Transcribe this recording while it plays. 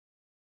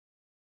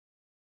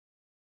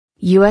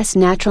U.S.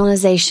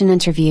 Naturalization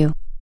Interview.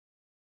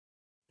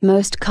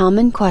 Most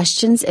common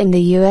questions in the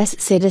U.S.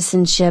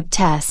 Citizenship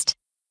Test.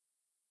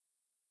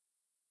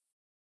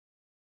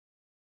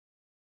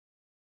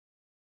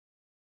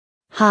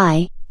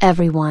 Hi,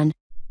 everyone.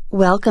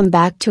 Welcome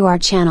back to our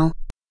channel.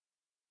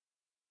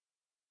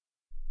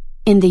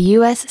 In the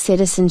U.S.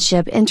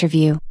 Citizenship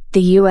Interview,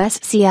 the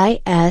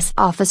USCIS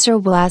officer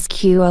will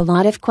ask you a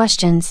lot of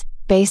questions,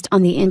 based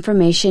on the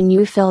information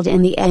you filled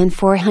in the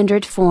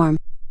N-400 form.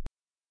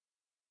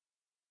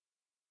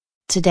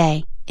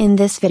 Today, in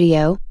this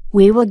video,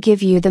 we will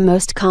give you the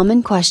most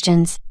common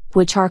questions,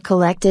 which are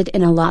collected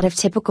in a lot of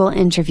typical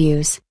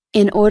interviews,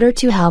 in order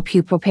to help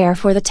you prepare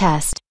for the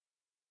test.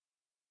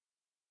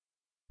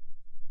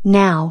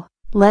 Now,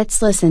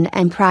 let's listen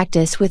and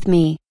practice with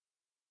me.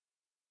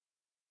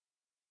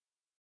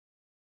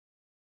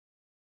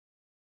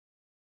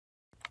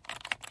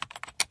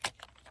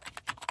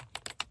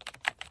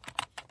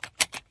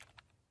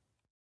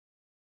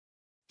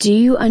 Do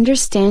you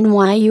understand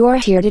why you are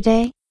here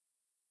today?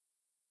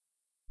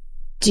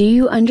 Do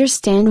you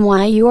understand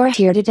why you are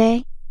here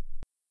today?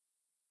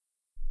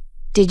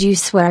 Did you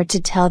swear to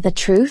tell the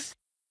truth?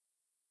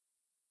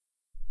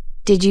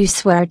 Did you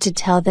swear to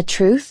tell the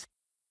truth?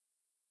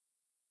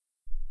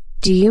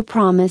 Do you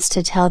promise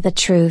to tell the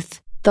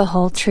truth, the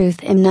whole truth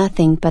and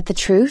nothing but the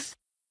truth?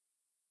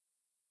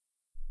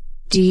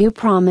 Do you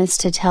promise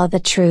to tell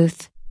the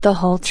truth, the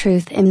whole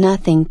truth and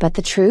nothing but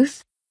the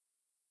truth?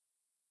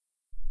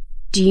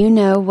 Do you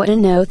know what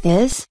an oath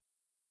is?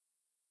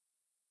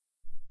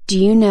 Do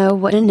you know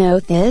what an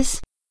oath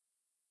is?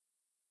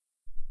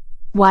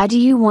 Why do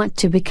you want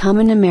to become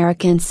an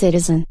American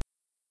citizen?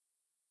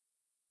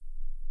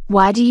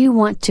 Why do you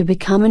want to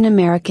become an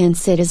American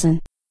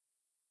citizen?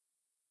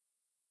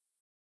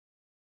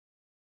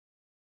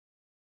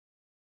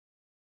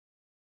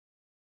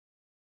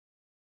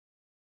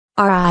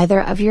 Are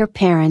either of your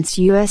parents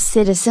U.S.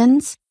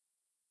 citizens?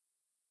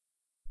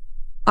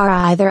 Are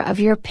either of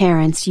your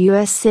parents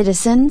U.S.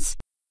 citizens?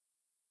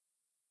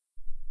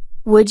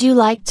 Would you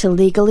like to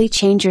legally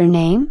change your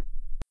name?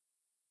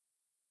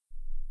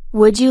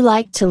 Would you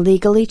like to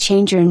legally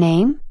change your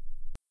name?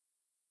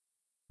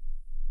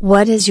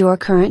 What is your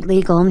current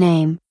legal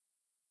name?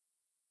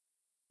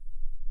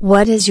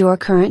 What is your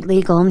current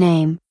legal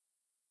name?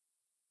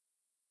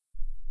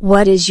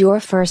 What is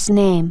your first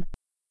name?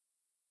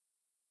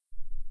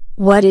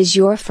 What is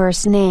your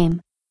first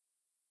name?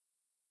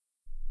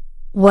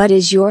 What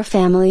is your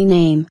family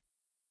name?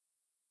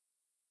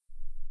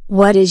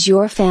 What is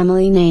your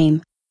family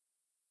name?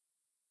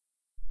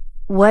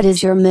 What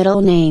is your middle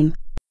name?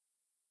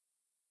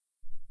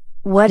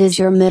 What is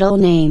your middle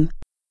name?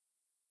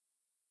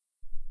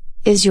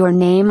 Is your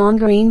name on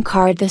green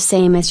card the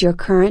same as your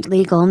current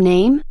legal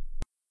name?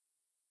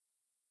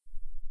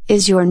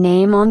 Is your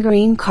name on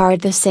green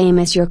card the same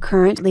as your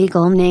current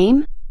legal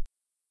name?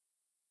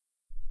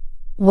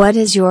 What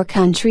is your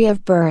country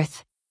of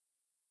birth?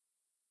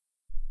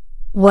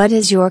 What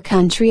is your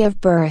country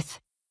of birth?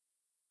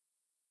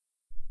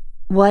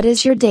 What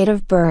is your date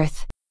of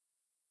birth?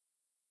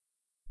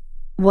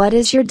 What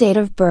is your date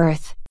of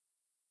birth?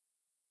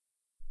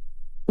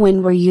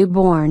 When were you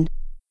born?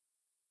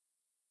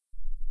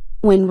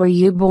 When were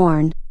you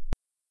born?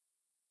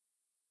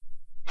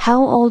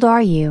 How old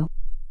are you?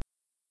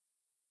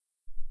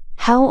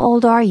 How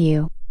old are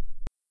you?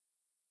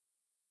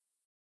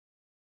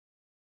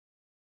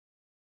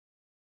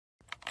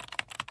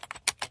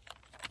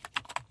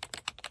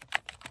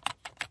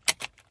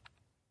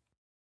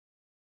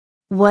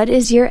 What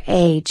is your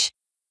age?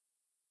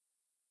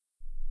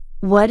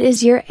 What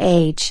is your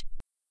age?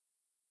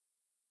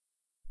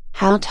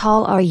 How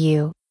tall are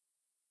you?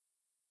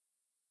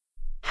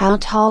 How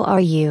tall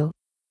are you?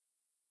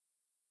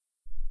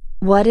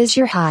 What is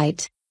your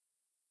height?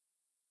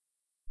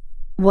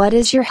 What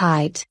is your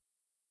height?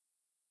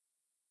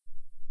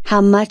 How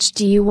much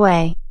do you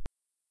weigh?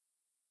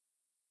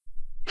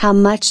 How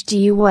much do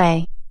you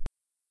weigh?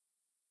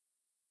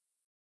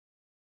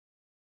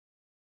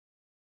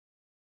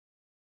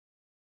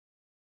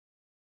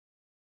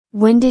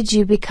 When did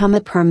you become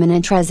a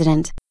permanent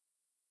resident?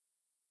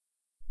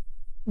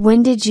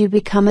 When did you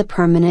become a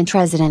permanent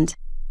resident?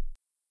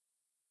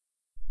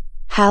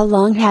 How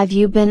long have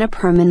you been a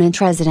permanent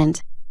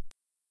resident?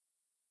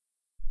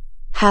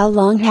 How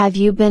long have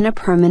you been a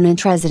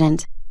permanent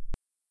resident?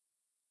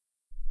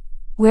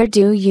 Where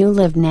do you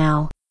live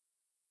now?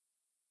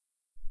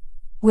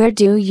 Where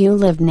do you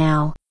live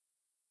now?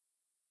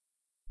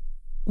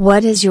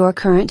 What is your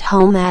current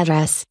home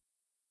address?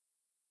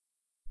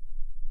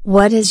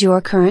 What is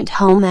your current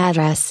home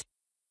address?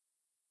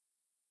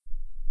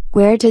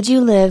 Where did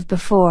you live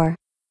before?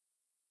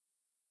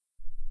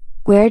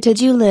 Where did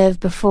you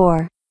live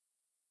before?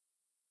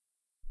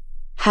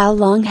 How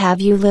long have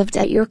you lived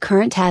at your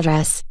current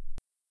address?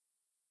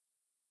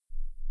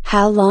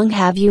 How long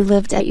have you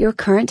lived at your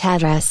current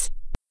address?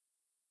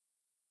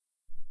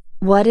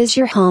 What is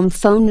your home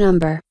phone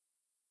number?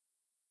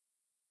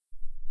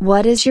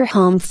 What is your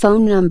home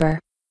phone number?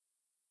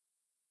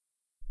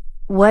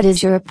 What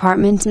is your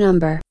apartment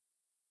number?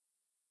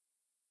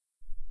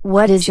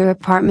 What is your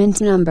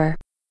apartment number?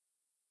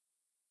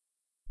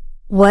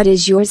 What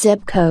is your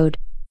zip code?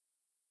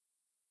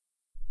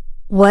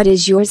 What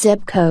is your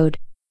zip code?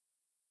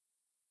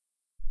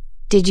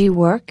 Did you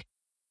work?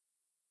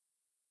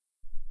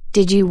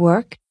 Did you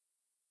work?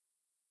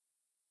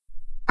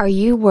 Are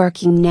you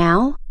working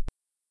now?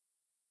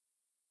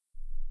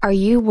 Are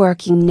you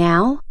working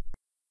now?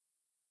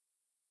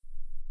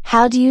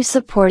 How do you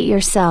support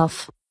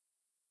yourself?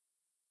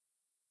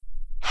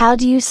 How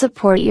do you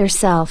support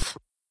yourself?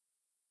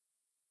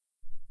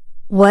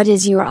 What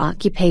is your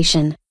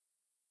occupation?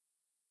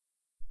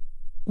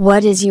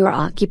 What is your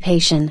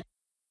occupation?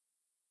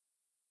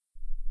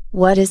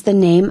 What is the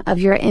name of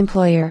your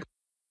employer?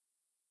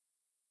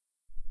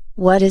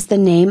 What is the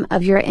name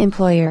of your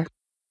employer?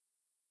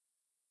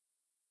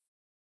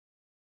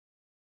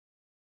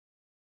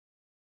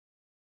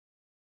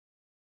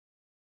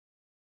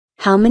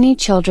 How many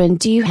children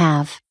do you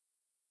have?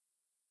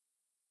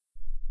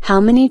 How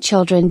many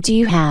children do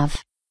you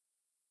have?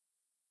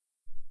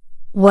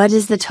 What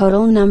is the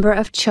total number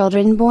of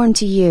children born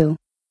to you?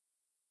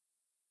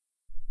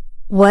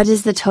 What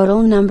is the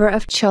total number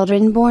of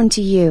children born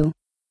to you?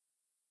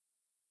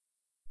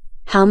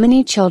 How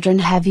many children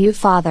have you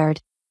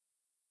fathered?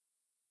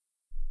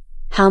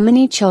 How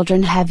many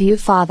children have you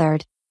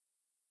fathered?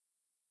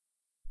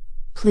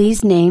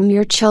 Please name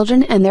your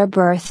children and their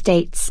birth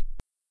dates.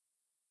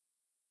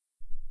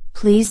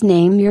 Please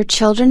name your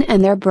children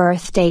and their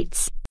birth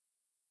dates.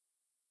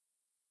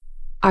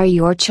 Are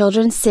your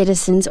children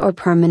citizens or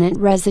permanent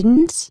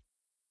residents?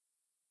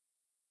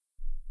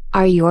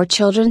 Are your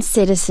children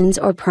citizens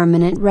or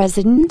permanent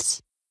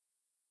residents?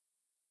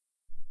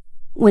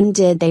 When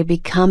did they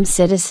become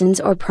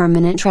citizens or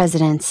permanent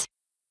residents?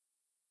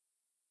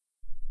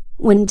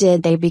 When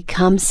did they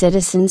become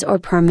citizens or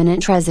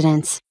permanent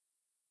residents?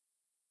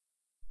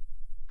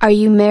 Are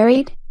you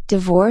married,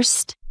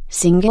 divorced,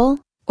 single,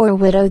 or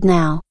widowed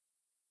now?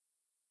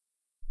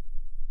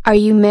 Are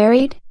you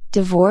married,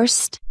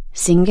 divorced,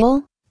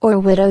 single, or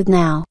widowed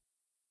now?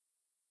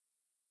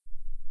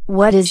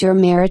 What is your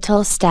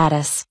marital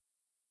status?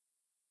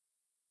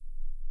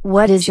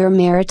 What is your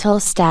marital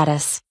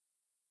status?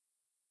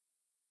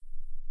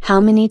 How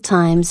many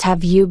times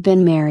have you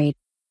been married?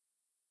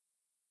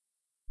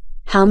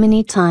 How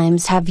many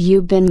times have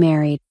you been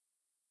married?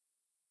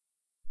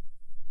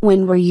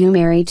 When were you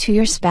married to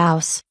your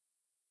spouse?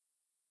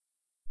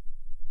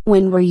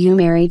 When were you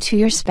married to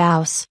your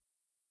spouse?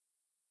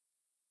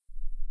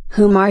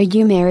 Whom are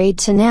you married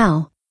to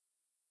now?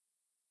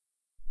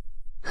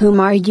 Whom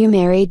are you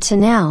married to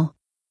now?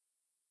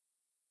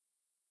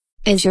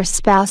 Is your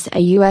spouse a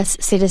U.S.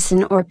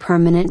 citizen or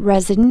permanent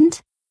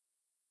resident?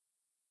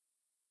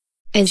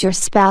 Is your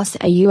spouse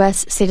a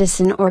U.S.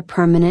 citizen or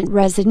permanent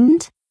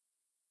resident?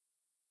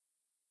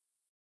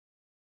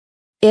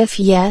 If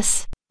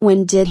yes,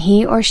 when did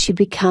he or she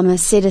become a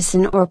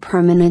citizen or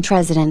permanent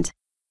resident?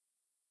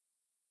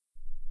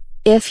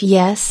 If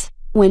yes,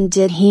 when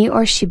did he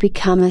or she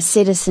become a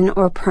citizen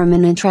or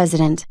permanent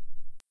resident?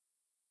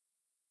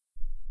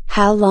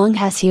 How long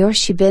has he or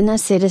she been a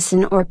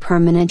citizen or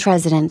permanent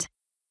resident?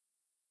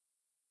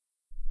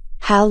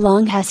 How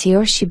long has he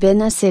or she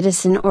been a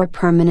citizen or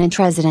permanent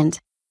resident?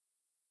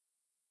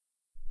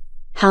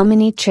 How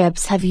many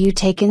trips have you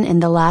taken in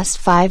the last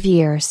 5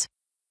 years?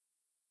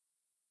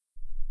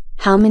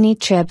 How many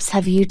trips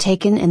have you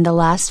taken in the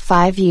last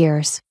 5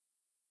 years?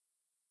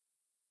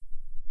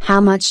 How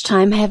much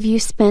time have you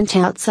spent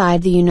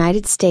outside the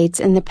United States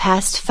in the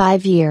past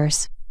 5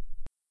 years?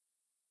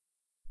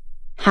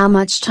 How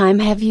much time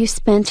have you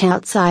spent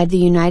outside the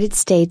United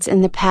States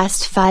in the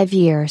past 5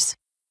 years?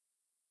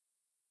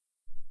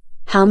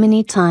 How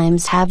many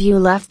times have you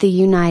left the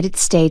United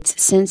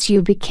States since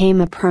you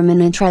became a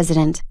permanent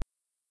resident?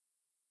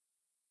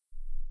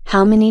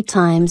 How many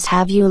times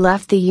have you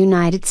left the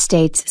United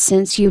States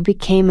since you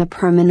became a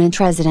permanent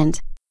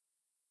resident?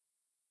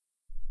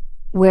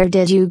 Where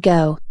did you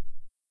go?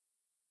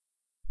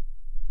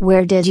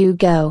 Where did you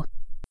go?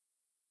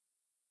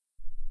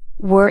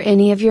 Were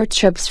any of your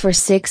trips for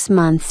 6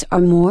 months or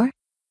more?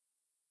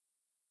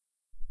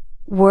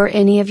 Were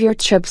any of your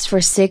trips for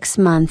 6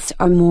 months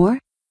or more?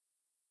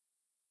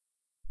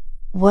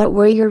 What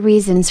were your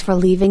reasons for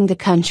leaving the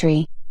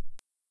country?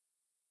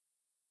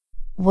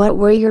 What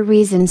were your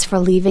reasons for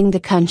leaving the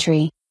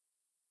country?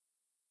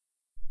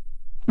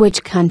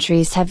 Which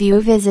countries have you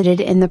visited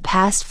in the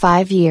past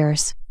 5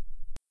 years?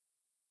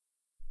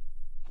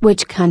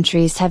 Which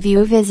countries have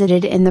you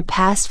visited in the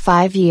past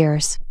 5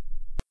 years?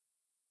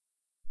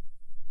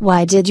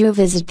 Why did you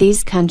visit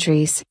these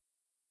countries?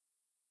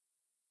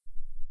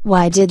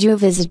 Why did you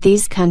visit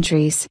these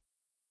countries?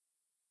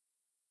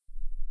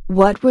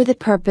 What were the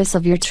purpose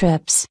of your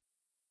trips?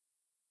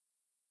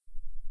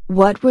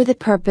 What were the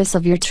purpose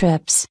of your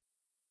trips?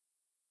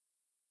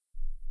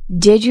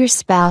 Did your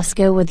spouse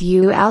go with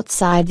you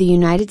outside the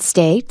United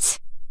States?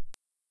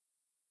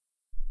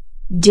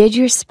 Did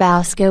your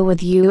spouse go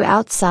with you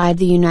outside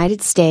the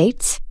United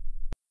States?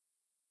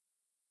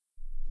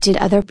 Did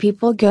other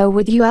people go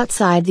with you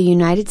outside the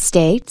United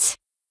States?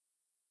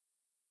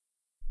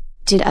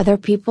 Did other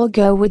people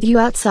go with you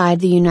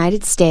outside the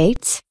United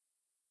States?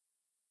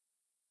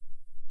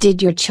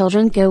 Did your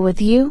children go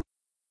with you?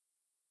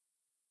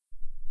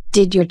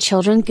 Did your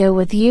children go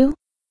with you?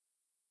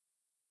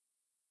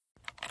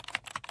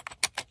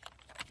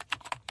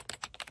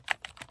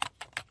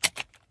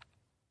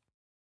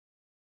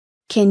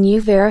 Can you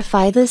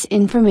verify this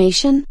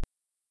information?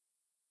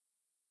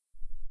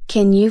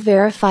 Can you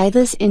verify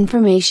this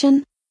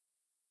information?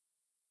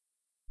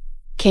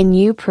 Can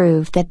you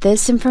prove that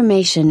this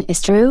information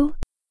is true?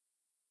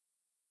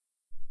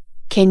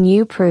 Can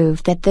you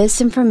prove that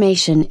this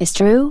information is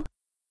true?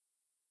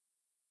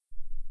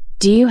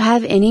 Do you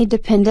have any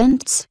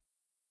dependents?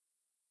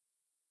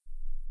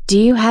 Do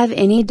you have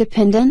any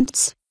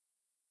dependents?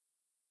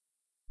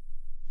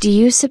 Do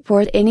you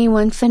support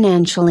anyone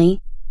financially?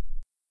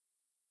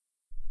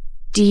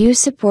 Do you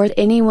support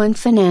anyone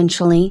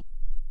financially?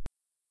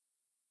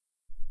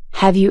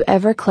 Have you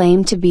ever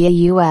claimed to be a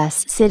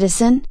U.S.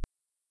 citizen?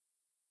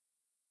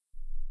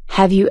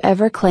 Have you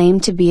ever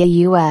claimed to be a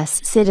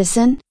U.S.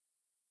 citizen?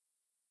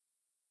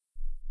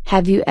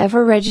 Have you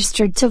ever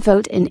registered to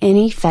vote in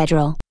any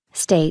federal,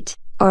 state,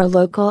 or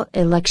local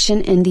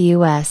election in the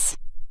U.S.?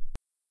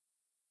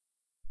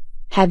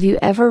 Have you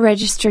ever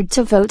registered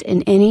to vote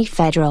in any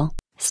federal,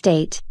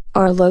 state,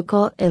 or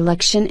local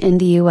election in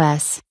the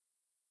U.S.?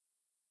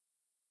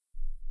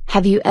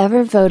 Have you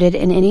ever voted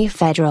in any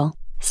federal,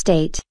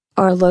 state,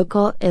 or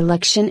local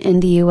election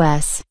in the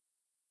U.S.?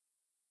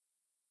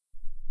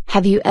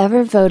 Have you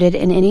ever voted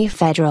in any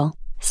federal,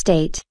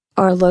 state,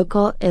 or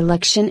local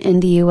election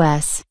in the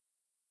U.S.?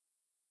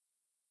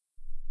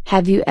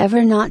 Have you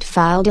ever not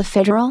filed a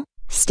federal,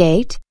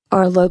 state,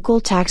 or local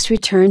tax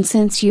return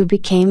since you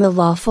became a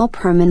lawful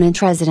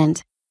permanent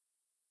resident?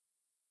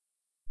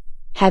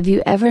 Have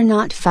you ever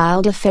not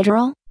filed a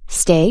federal,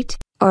 state,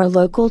 or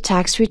local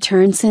tax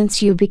return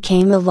since you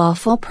became a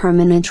lawful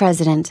permanent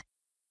resident?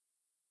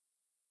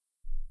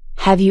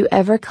 Have you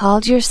ever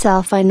called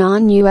yourself a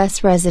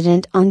non-U.S.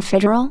 resident on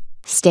federal,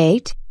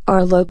 state,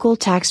 or local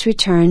tax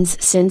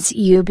returns since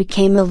you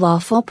became a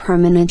lawful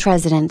permanent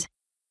resident?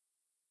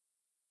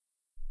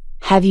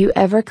 Have you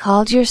ever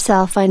called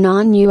yourself a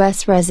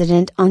non-U.S.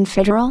 resident on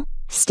federal,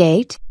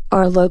 state,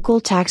 or local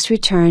tax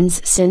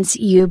returns since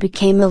you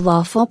became a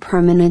lawful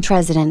permanent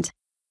resident?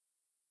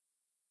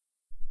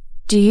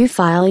 Do you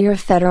file your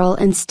federal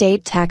and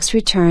state tax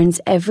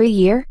returns every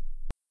year?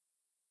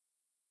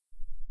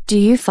 Do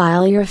you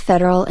file your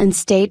federal and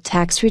state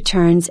tax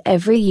returns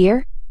every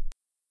year?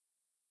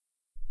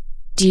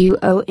 Do you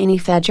owe any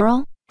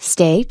federal,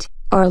 state,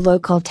 or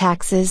local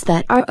taxes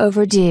that are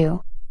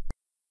overdue?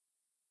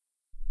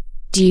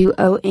 Do you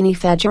owe any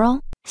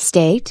federal,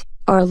 state,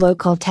 or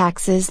local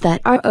taxes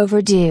that are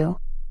overdue?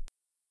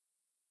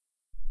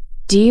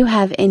 Do you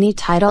have any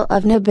title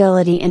of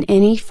nobility in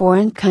any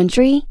foreign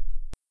country?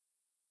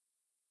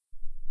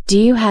 Do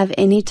you have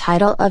any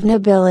title of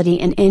nobility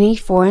in any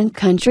foreign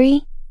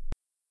country?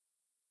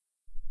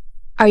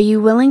 Are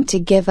you willing to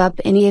give up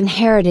any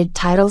inherited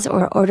titles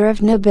or order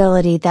of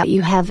nobility that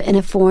you have in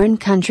a foreign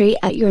country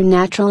at your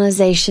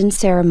naturalization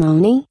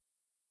ceremony?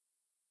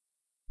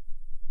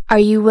 Are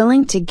you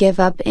willing to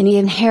give up any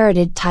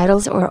inherited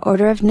titles or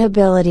order of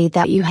nobility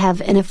that you have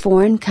in a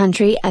foreign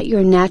country at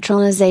your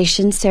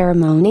naturalization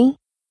ceremony?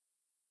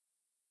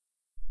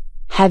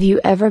 Have you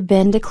ever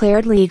been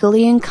declared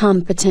legally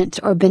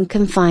incompetent or been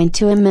confined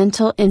to a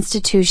mental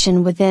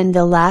institution within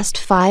the last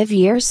 5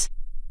 years?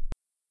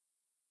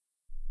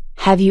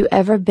 Have you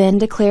ever been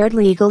declared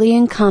legally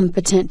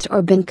incompetent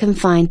or been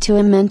confined to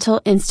a mental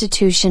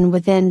institution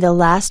within the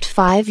last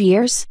 5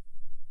 years?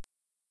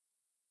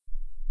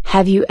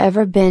 Have you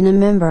ever been a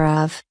member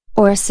of,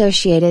 or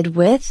associated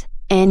with,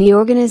 any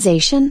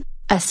organization,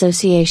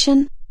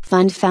 association,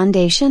 fund,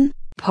 foundation,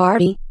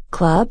 party,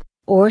 club,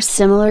 or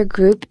similar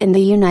group in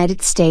the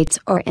United States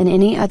or in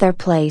any other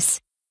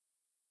place?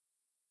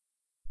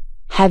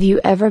 Have you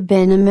ever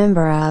been a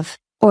member of,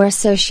 or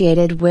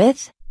associated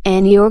with,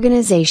 any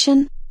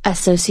organization,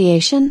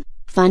 association,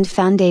 fund,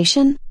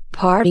 foundation,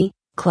 party,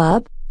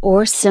 club,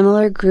 or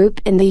similar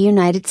group in the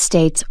United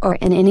States or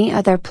in any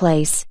other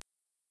place?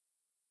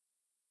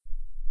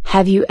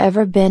 Have you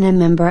ever been a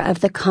member of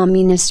the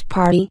Communist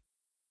Party?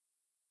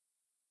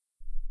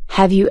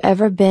 Have you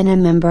ever been a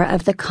member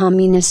of the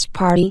Communist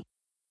Party?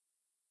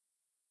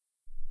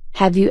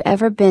 Have you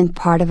ever been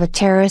part of a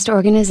terrorist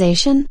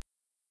organization?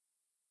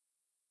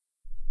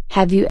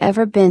 Have you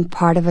ever been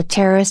part of a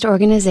terrorist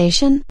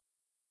organization?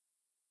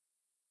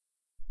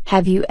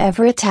 Have you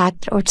ever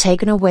attacked or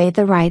taken away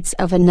the rights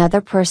of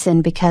another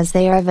person because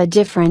they are of a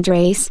different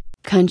race,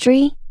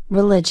 country,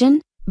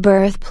 religion,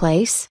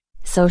 birthplace,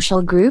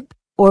 social group,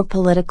 or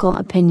political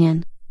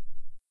opinion?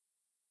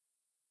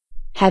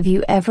 Have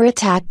you ever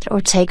attacked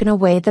or taken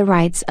away the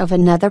rights of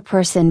another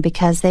person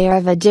because they are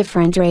of a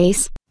different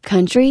race,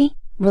 country,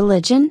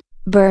 religion,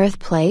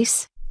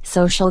 birthplace,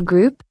 social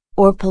group,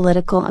 or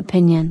political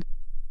opinion?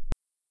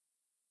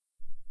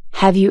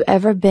 Have you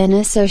ever been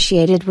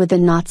associated with the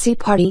Nazi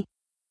Party?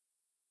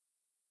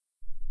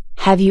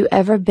 Have you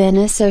ever been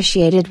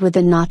associated with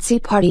the Nazi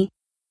Party?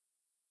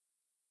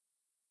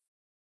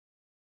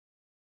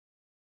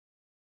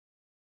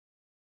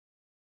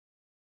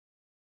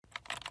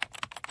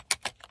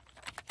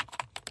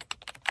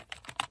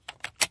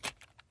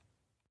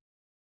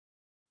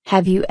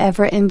 Have you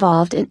ever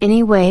involved in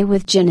any way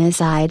with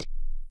genocide?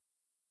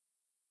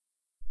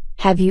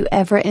 Have you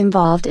ever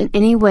involved in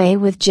any way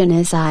with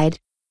genocide?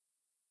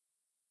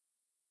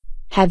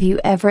 Have you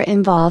ever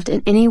involved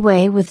in any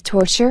way with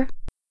torture?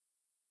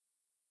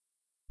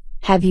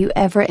 Have you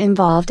ever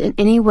involved in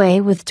any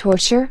way with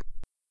torture?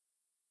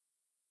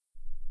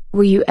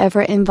 Were you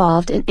ever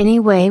involved in any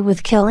way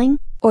with killing,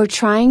 or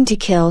trying to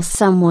kill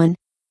someone?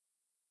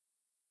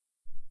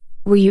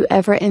 Were you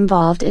ever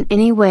involved in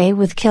any way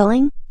with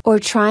killing, or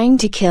trying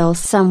to kill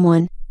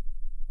someone?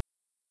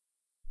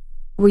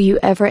 Were you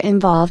ever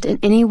involved in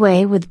any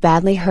way with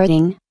badly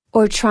hurting,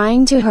 or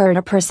trying to hurt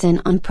a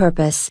person on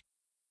purpose?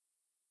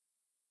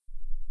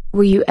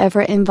 Were you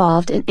ever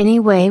involved in any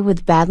way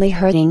with badly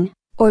hurting,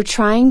 or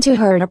trying to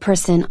hurt a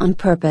person on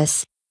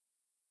purpose?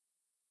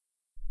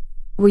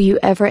 Were you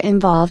ever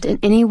involved in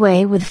any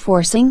way with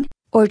forcing,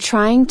 or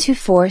trying to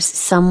force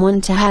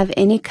someone to have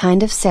any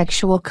kind of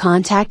sexual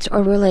contact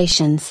or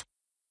relations?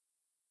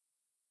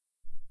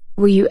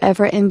 Were you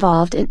ever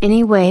involved in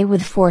any way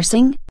with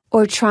forcing,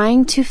 or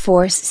trying to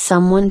force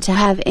someone to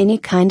have any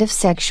kind of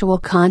sexual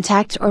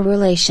contact or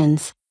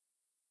relations?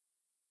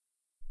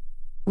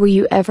 Were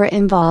you ever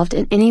involved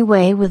in any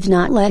way with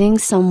not letting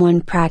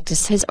someone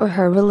practice his or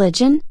her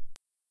religion?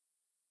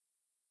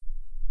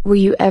 Were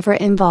you ever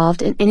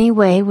involved in any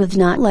way with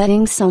not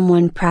letting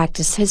someone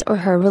practice his or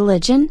her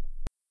religion?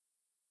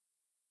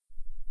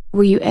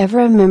 Were you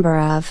ever a member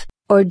of,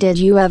 or did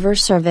you ever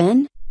serve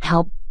in,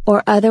 help,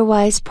 or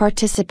otherwise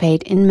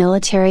participate in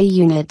military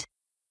unit?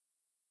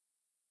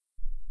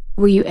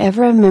 Were you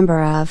ever a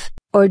member of,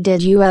 or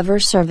did you ever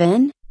serve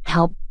in,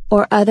 help,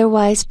 or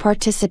otherwise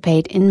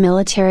participate in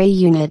military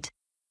unit?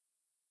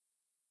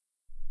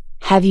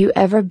 Have you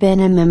ever been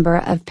a member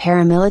of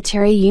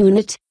paramilitary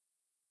unit?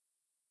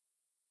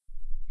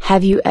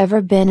 Have you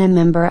ever been a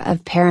member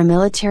of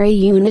paramilitary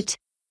unit?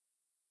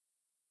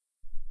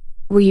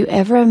 Were you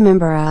ever a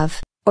member of,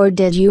 or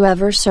did you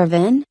ever serve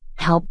in,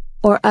 help,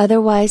 or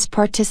otherwise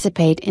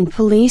participate in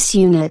police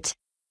unit?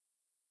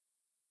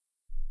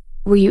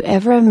 Were you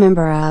ever a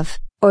member of,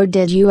 or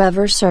did you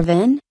ever serve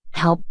in,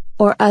 help,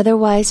 or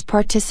otherwise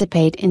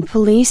participate in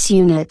police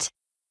unit?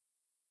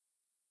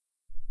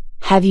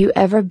 Have you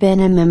ever been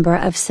a member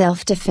of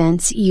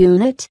self-defense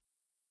unit?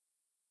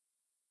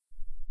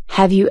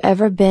 Have you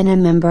ever been a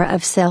member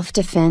of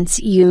self-defense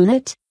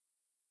unit?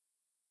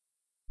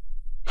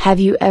 Have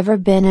you ever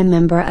been a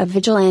member of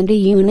vigilante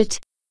unit?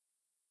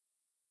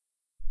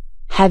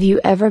 Have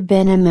you ever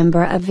been a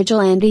member of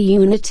vigilante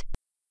unit?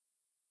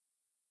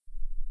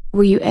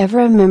 Were you ever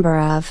a member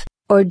of,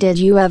 or did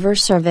you ever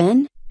serve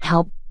in,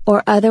 help,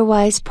 or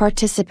otherwise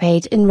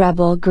participate in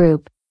rebel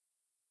group?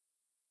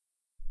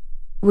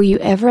 Were you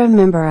ever a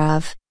member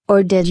of,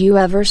 or did you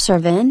ever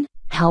serve in,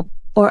 help,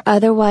 or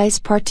otherwise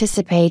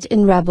participate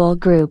in rebel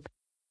group?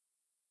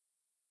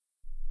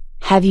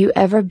 Have you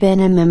ever been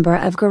a member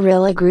of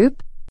guerrilla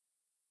group?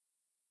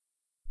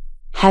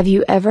 Have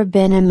you ever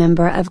been a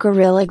member of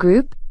guerrilla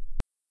group?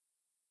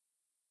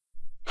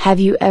 Have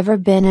you ever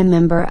been a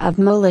member of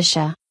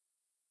militia?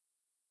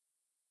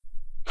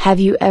 Have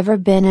you ever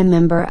been a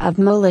member of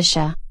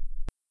militia?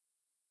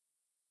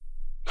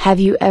 Have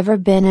you ever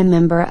been a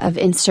member of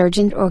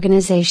insurgent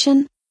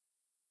organization?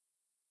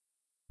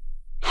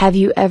 Have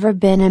you ever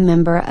been a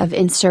member of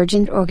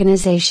insurgent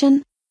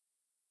organization?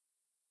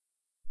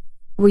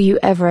 Were you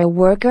ever a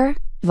worker,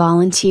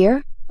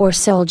 volunteer, or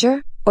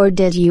soldier, or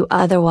did you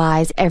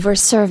otherwise ever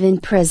serve in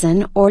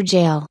prison or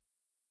jail?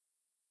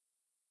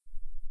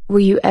 Were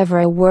you ever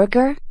a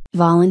worker,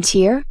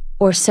 volunteer,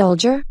 or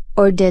soldier,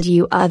 or did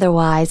you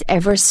otherwise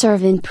ever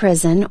serve in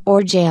prison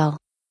or jail?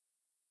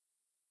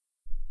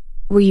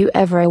 Were you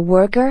ever a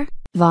worker,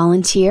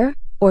 volunteer,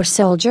 or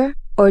soldier,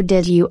 or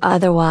did you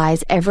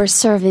otherwise ever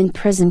serve in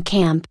prison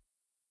camp?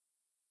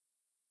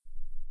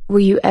 Were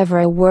you ever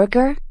a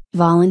worker,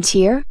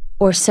 volunteer,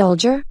 or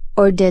soldier,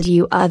 or did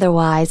you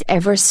otherwise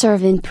ever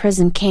serve in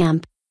prison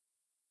camp?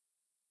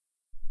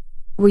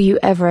 Were you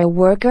ever a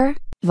worker,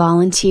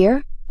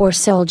 volunteer, or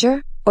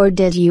soldier, or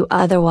did you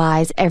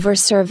otherwise ever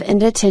serve in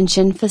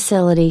detention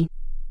facility?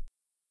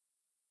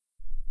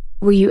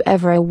 Were you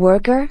ever a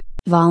worker,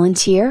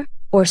 volunteer,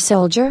 or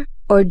soldier,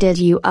 or did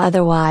you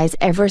otherwise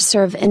ever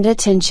serve in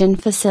detention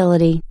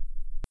facility?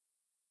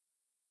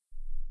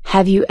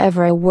 Have you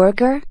ever a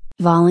worker,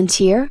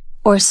 volunteer,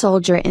 or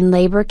soldier in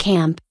labor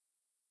camp?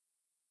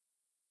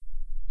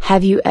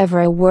 Have you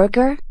ever a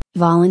worker,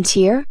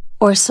 volunteer,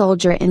 or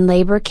soldier in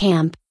labor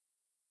camp?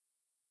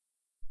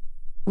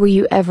 Were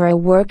you ever a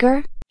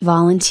worker,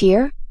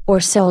 volunteer,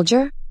 or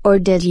soldier, or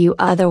did you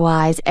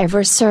otherwise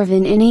ever serve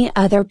in any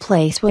other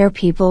place where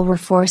people were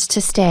forced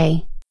to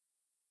stay?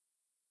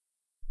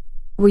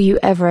 Were you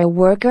ever a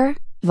worker,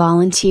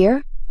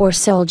 volunteer, or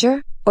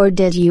soldier, or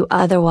did you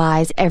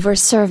otherwise ever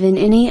serve in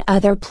any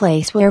other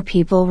place where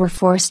people were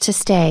forced to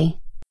stay?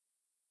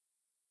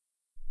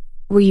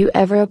 Were you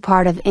ever a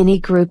part of any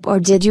group or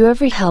did you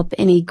ever help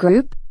any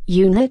group,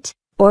 unit,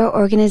 or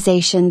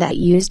organization that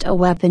used a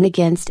weapon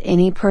against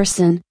any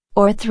person,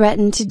 or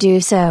threatened to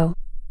do so?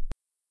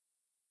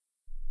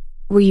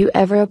 Were you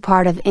ever a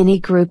part of any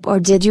group, or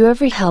did you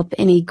ever help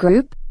any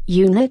group,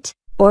 unit,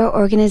 or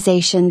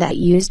organization that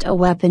used a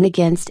weapon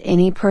against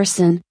any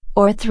person,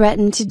 or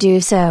threatened to do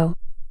so?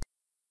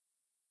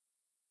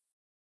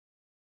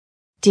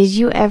 Did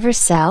you ever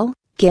sell,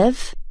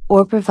 give,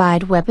 or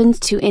provide weapons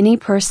to any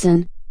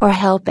person, or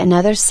help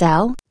another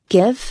sell,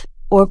 give,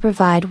 or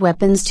provide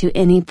weapons to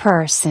any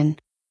person?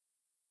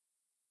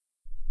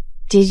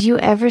 Did you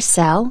ever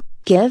sell,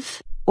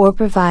 give, or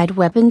provide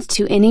weapons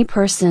to any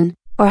person,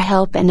 or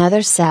help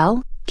another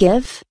sell,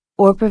 give,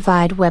 or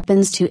provide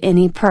weapons to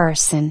any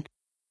person?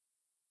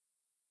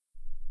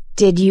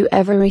 Did you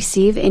ever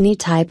receive any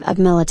type of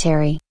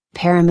military,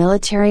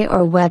 paramilitary,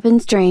 or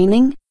weapons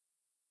training?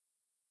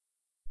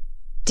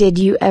 Did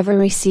you ever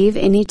receive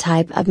any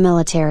type of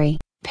military,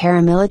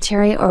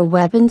 paramilitary, or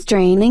weapons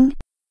training?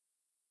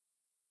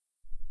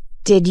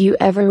 Did you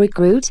ever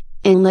recruit,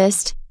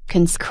 enlist,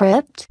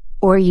 conscript,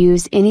 or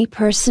use any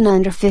person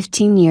under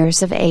 15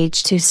 years of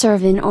age to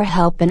serve in or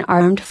help an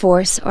armed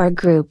force or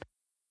group?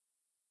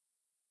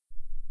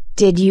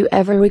 Did you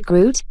ever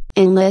recruit,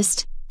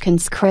 enlist,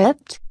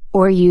 conscript,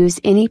 or use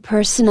any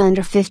person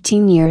under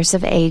 15 years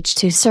of age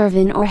to serve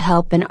in or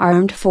help an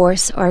armed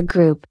force or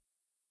group?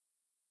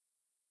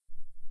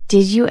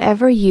 Did you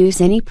ever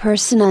use any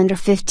person under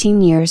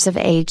 15 years of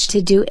age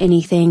to do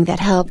anything that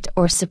helped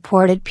or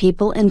supported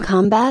people in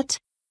combat?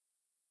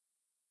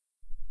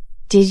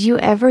 Did you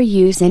ever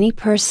use any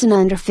person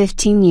under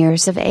 15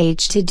 years of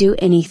age to do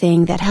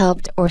anything that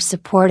helped or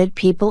supported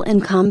people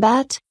in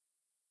combat?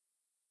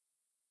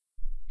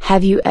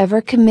 Have you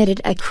ever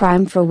committed a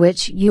crime for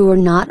which you were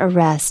not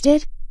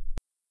arrested?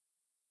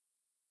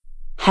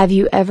 Have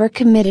you ever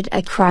committed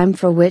a crime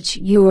for which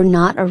you were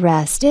not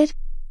arrested?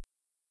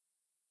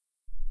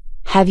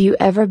 Have you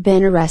ever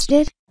been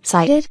arrested,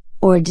 cited,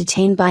 or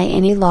detained by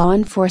any law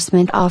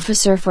enforcement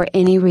officer for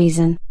any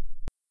reason?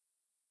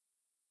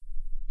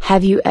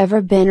 Have you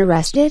ever been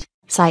arrested,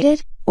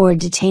 cited, or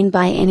detained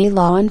by any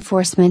law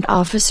enforcement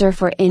officer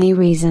for any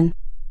reason?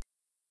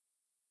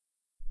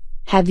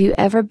 Have you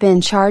ever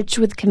been charged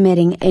with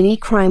committing any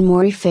crime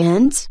or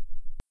offense?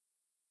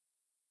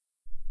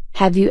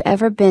 Have you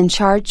ever been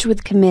charged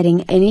with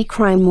committing any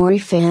crime or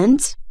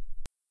offense?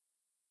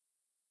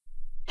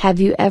 Have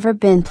you ever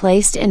been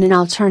placed in an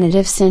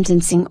alternative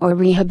sentencing or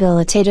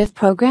rehabilitative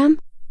program?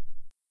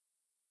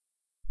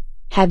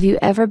 Have you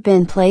ever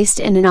been placed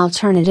in an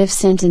alternative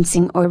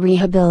sentencing or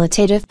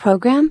rehabilitative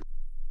program?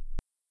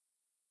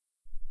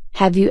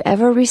 Have you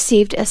ever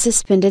received a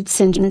suspended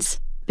sentence,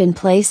 been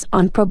placed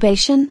on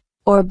probation,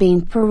 or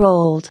been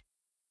paroled?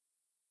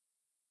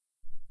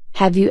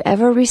 Have you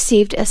ever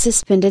received a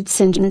suspended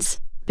sentence,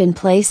 been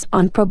placed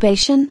on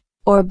probation,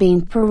 or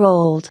been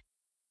paroled?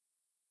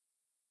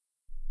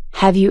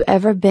 Have you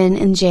ever been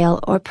in jail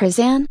or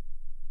prison?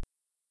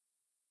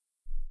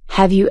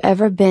 Have you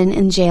ever been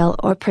in jail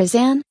or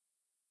prison?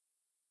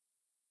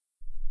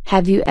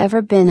 Have you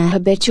ever been a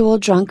habitual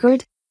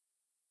drunkard?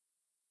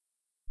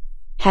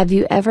 Have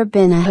you ever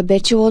been a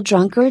habitual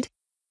drunkard?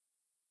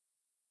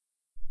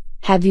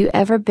 Have you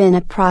ever been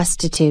a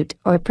prostitute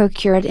or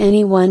procured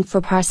anyone for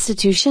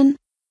prostitution?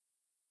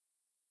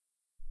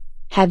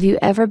 Have you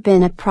ever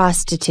been a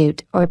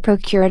prostitute or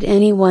procured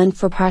anyone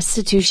for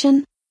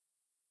prostitution?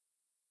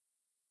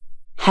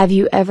 Have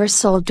you ever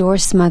sold or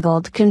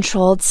smuggled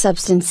controlled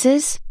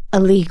substances,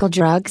 illegal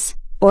drugs,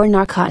 or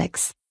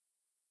narcotics?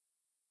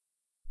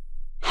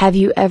 Have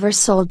you ever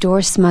sold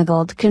or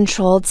smuggled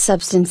controlled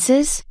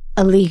substances,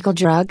 illegal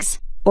drugs,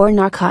 or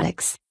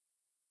narcotics?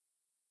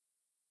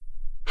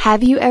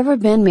 Have you ever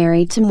been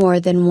married to more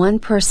than one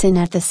person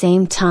at the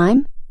same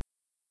time?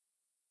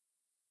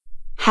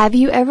 Have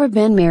you ever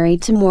been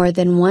married to more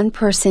than one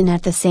person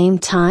at the same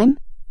time?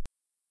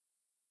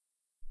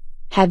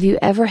 Have you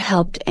ever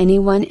helped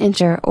anyone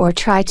enter or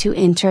try to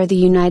enter the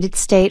United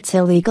States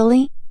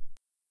illegally?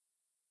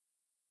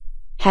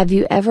 Have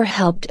you ever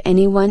helped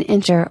anyone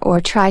enter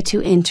or try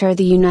to enter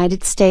the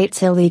United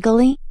States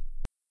illegally?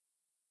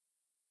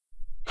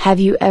 Have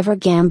you ever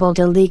gambled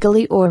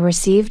illegally or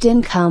received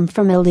income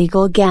from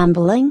illegal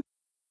gambling?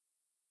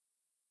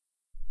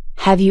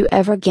 Have you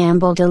ever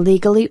gambled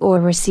illegally or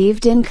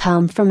received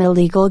income from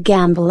illegal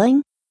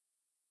gambling?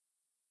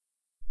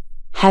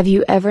 Have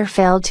you ever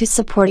failed to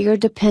support your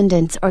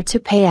dependents or to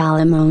pay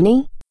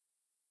alimony?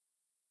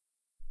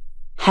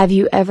 Have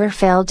you ever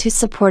failed to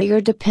support your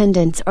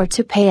dependents or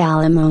to pay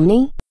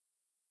alimony?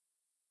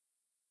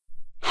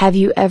 Have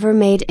you ever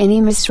made any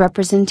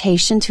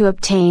misrepresentation to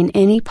obtain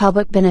any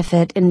public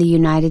benefit in the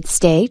United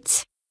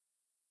States?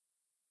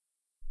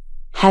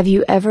 Have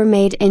you ever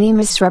made any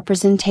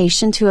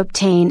misrepresentation to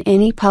obtain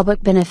any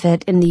public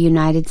benefit in the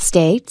United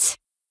States?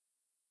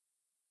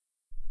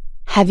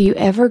 Have you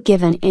ever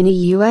given any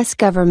U.S.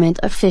 government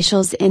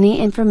officials any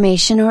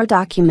information or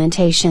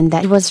documentation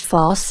that was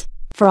false,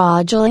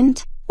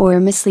 fraudulent, or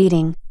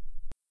misleading?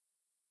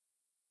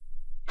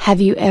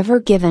 Have you ever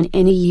given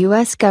any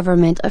U.S.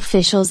 government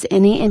officials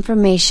any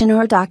information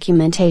or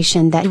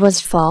documentation that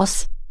was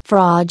false,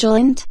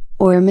 fraudulent,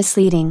 or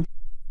misleading?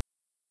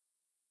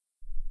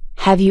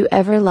 Have you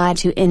ever lied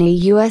to any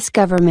U.S.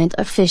 government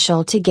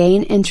official to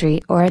gain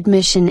entry or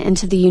admission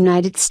into the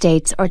United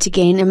States or to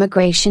gain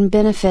immigration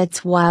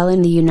benefits while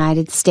in the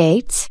United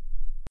States?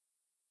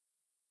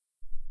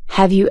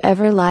 Have you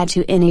ever lied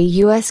to any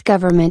U.S.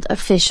 government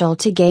official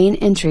to gain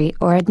entry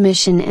or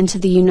admission into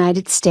the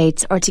United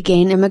States or to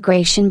gain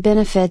immigration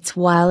benefits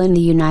while in the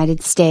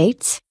United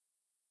States?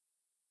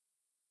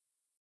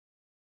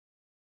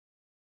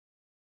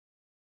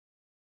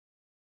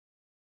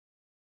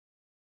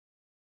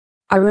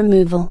 Are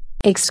removal,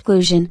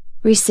 exclusion,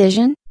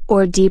 rescission,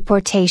 or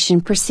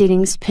deportation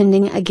proceedings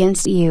pending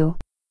against you?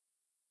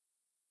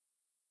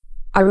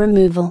 Are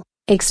removal,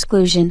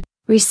 exclusion,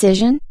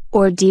 rescission,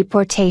 or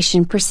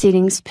deportation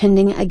proceedings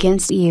pending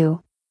against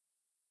you?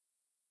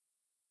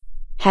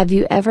 Have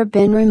you ever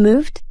been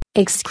removed,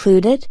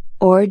 excluded,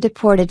 or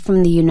deported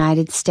from the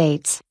United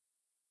States?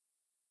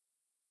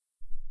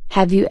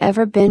 Have you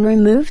ever been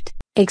removed,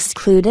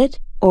 excluded,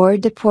 or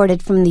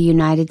deported from the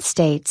United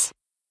States?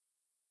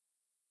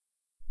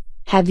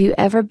 Have you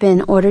ever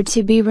been ordered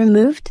to be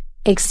removed,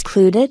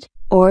 excluded,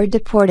 or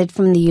deported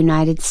from the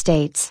United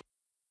States?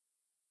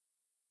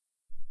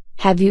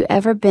 Have you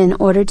ever been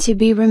ordered to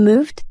be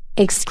removed,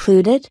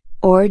 excluded,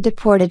 or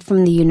deported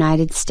from the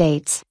United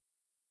States?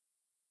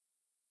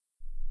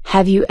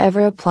 Have you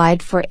ever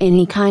applied for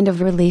any kind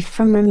of relief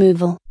from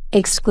removal,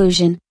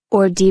 exclusion,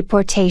 or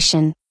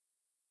deportation?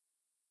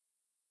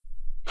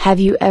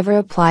 Have you ever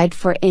applied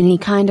for any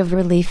kind of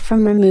relief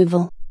from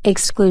removal,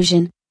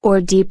 exclusion,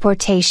 or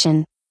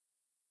deportation?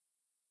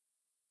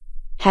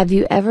 Have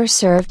you ever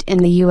served in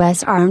the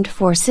U.S. Armed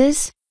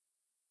Forces?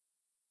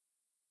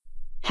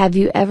 Have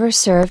you ever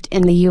served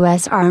in the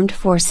U.S. Armed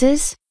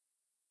Forces?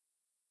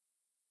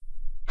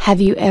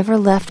 Have you ever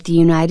left the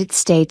United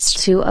States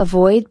to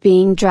avoid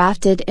being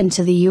drafted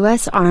into the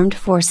U.S. Armed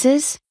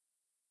Forces?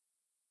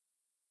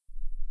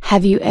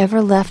 Have you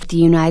ever left the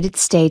United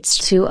States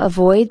to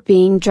avoid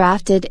being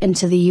drafted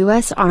into the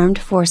U.S. Armed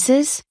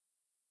Forces?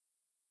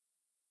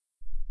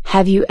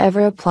 Have you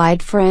ever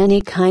applied for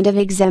any kind of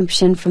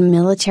exemption from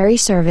military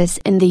service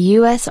in the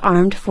U.S.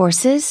 Armed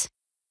Forces?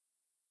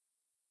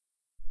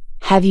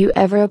 Have you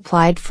ever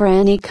applied for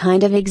any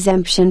kind of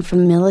exemption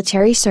from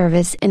military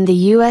service in the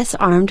U.S.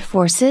 Armed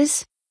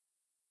Forces?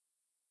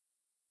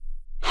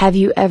 Have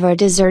you ever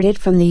deserted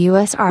from the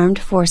U.S. Armed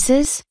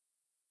Forces?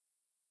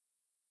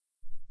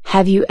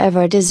 Have you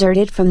ever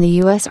deserted from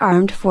the U.S.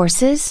 Armed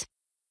Forces?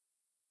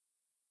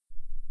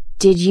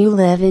 Did you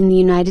live in the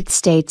United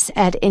States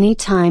at any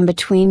time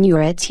between your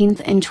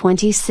 18th and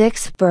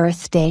 26th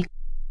birthday?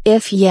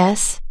 If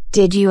yes,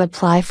 did you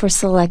apply for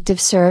selective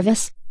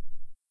service?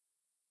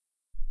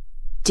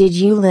 Did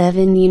you live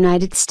in the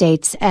United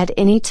States at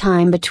any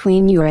time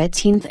between your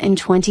 18th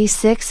and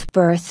 26th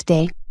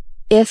birthday?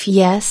 If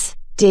yes,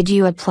 did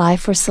you apply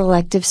for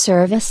selective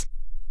service?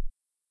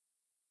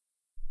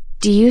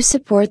 Do you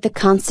support the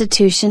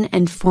Constitution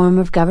and form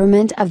of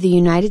government of the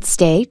United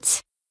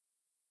States?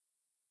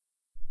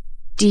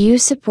 Do you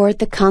support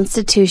the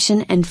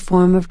Constitution and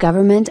form of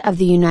government of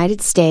the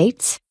United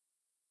States?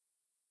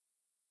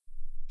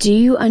 Do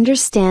you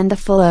understand the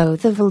full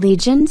oath of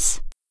allegiance?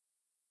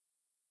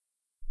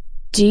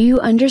 Do you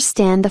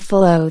understand the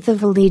full oath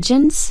of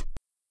allegiance?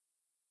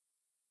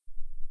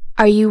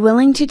 Are you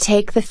willing to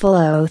take the full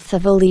oath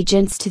of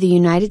allegiance to the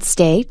United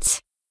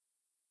States?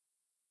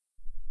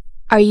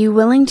 Are you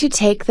willing to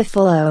take the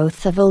full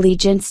oath of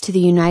allegiance to the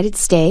United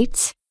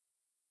States?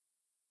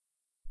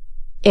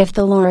 If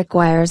the law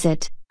requires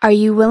it, are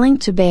you willing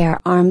to bear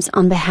arms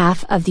on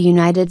behalf of the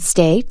United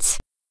States?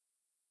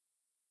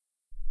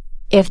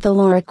 If the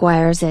law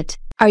requires it,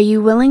 are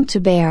you willing to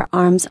bear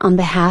arms on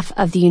behalf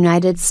of the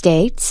United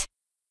States?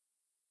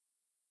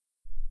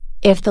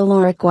 If the law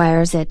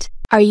requires it,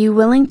 are you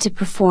willing to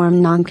perform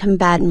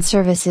non-combatant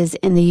services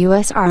in the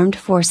U.S. Armed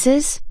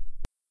Forces?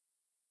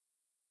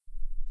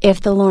 If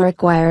the law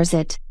requires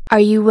it, are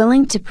you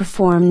willing to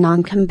perform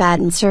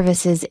non-combatant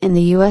services in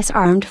the U.S.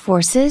 Armed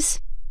Forces?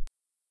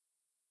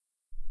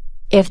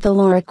 If the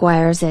law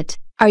requires it,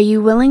 are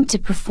you willing to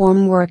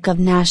perform work of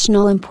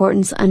national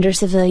importance under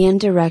civilian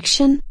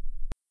direction?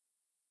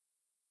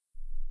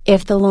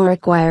 If the law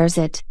requires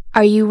it,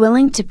 are you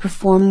willing to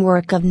perform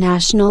work of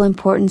national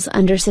importance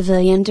under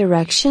civilian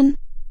direction?